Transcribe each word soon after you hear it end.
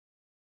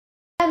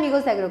Hola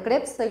amigos de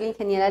AgroCreps, soy la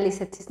ingeniera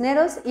Lizeth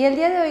Cisneros y el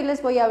día de hoy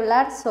les voy a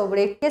hablar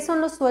sobre qué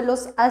son los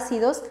suelos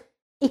ácidos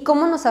y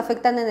cómo nos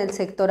afectan en el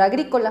sector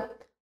agrícola.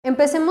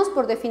 Empecemos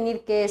por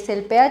definir qué es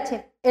el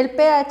pH. El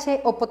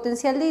pH o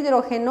potencial de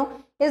hidrógeno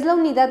es la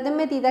unidad de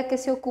medida que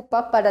se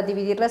ocupa para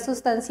dividir las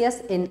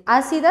sustancias en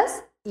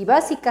ácidas y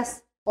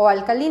básicas o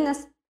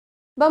alcalinas.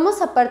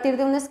 Vamos a partir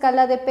de una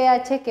escala de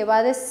pH que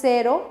va de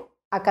 0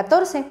 a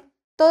 14.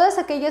 Todas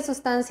aquellas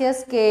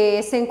sustancias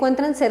que se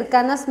encuentran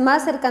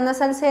más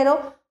cercanas al 0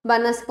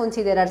 van a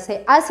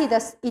considerarse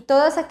ácidas y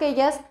todas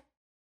aquellas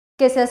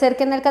que se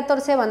acerquen al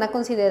 14 van a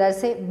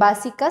considerarse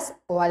básicas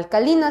o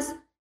alcalinas.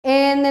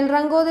 En el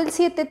rango del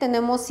 7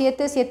 tenemos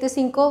 7, 7,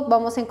 5,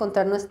 vamos a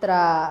encontrar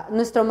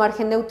nuestro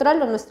margen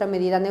neutral o nuestra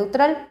medida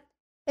neutral.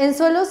 En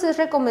suelos es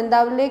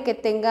recomendable que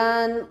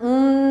tengan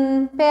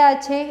un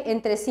pH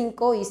entre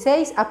 5 y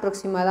 6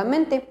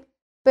 aproximadamente,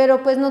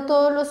 pero pues no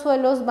todos los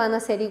suelos van a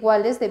ser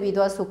iguales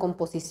debido a su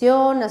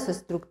composición, a su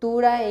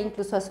estructura e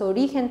incluso a su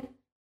origen.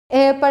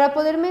 Para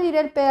poder medir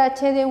el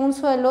pH de un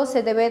suelo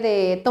se debe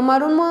de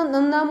tomar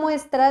una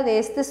muestra de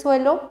este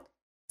suelo,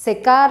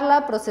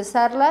 secarla,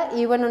 procesarla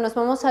y bueno, nos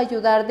vamos a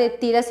ayudar de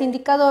tiras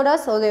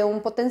indicadoras o de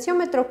un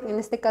potenciómetro. En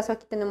este caso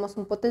aquí tenemos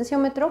un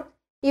potenciómetro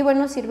y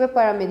bueno, sirve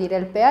para medir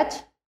el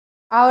pH.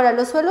 Ahora,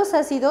 los suelos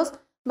ácidos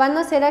van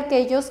a ser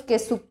aquellos que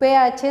su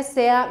pH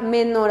sea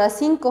menor a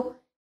 5.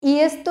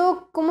 ¿Y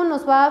esto cómo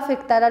nos va a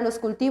afectar a los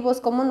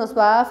cultivos? ¿Cómo nos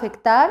va a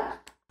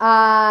afectar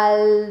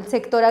al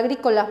sector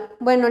agrícola?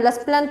 Bueno, las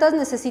plantas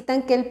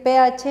necesitan que el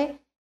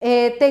pH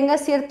tenga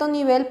cierto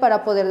nivel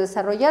para poder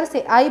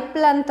desarrollarse. Hay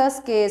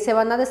plantas que se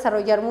van a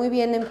desarrollar muy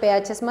bien en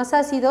pHs más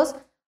ácidos,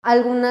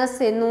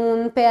 algunas en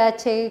un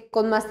pH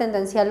con más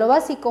tendencia a lo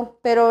básico,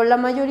 pero la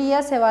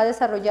mayoría se va a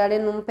desarrollar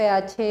en un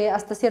pH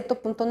hasta cierto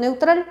punto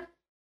neutral.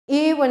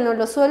 Y bueno,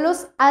 los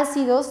suelos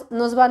ácidos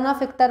nos van a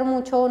afectar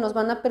mucho, nos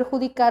van a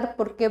perjudicar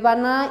porque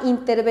van a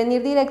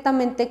intervenir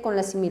directamente con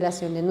la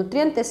asimilación de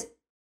nutrientes.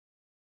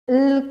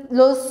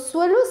 Los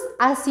suelos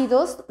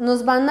ácidos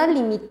nos van a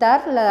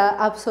limitar la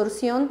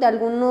absorción de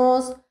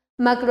algunos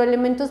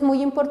macroelementos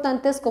muy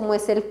importantes como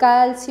es el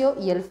calcio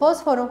y el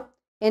fósforo,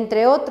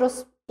 entre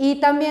otros.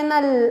 Y también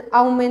al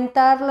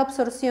aumentar la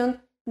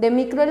absorción de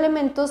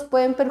microelementos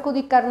pueden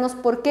perjudicarnos.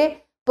 ¿Por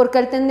qué? Porque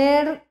al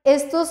tener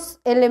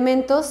estos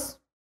elementos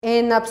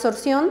en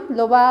absorción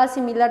lo va a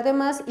asimilar de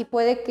más y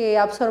puede que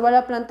absorba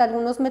la planta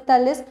algunos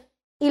metales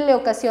y le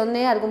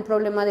ocasione algún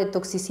problema de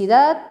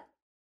toxicidad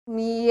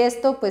y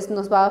esto pues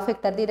nos va a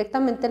afectar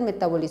directamente el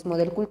metabolismo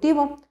del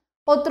cultivo.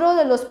 Otro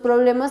de los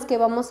problemas que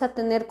vamos a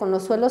tener con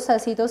los suelos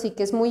ácidos y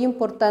que es muy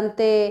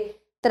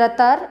importante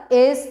tratar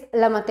es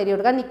la materia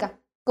orgánica.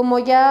 Como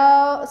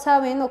ya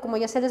saben o como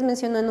ya se les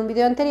mencionó en un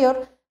video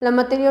anterior, la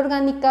materia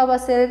orgánica va a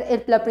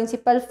ser la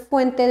principal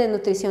fuente de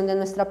nutrición de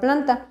nuestra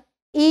planta.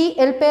 Y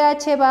el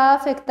pH va a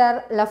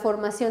afectar la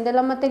formación de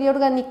la materia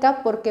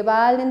orgánica porque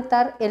va a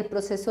alentar el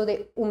proceso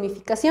de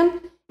humificación.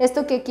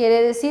 ¿Esto qué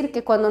quiere decir?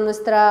 Que cuando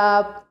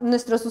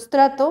nuestro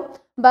sustrato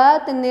va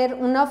a tener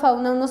una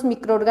fauna, unos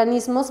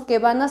microorganismos que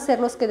van a ser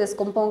los que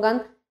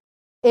descompongan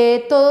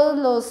todos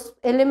los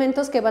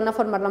elementos que van a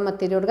formar la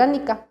materia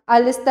orgánica.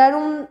 Al estar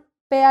un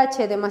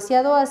pH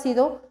demasiado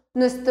ácido,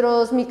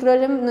 nuestra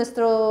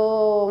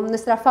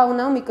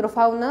fauna o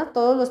microfauna,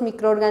 todos los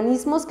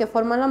microorganismos que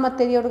forman la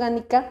materia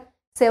orgánica,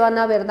 se van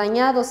a ver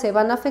dañados, se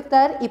van a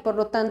afectar y por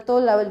lo tanto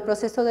el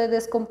proceso de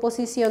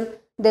descomposición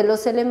de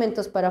los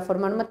elementos para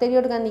formar materia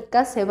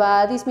orgánica se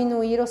va a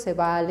disminuir o se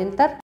va a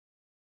alentar.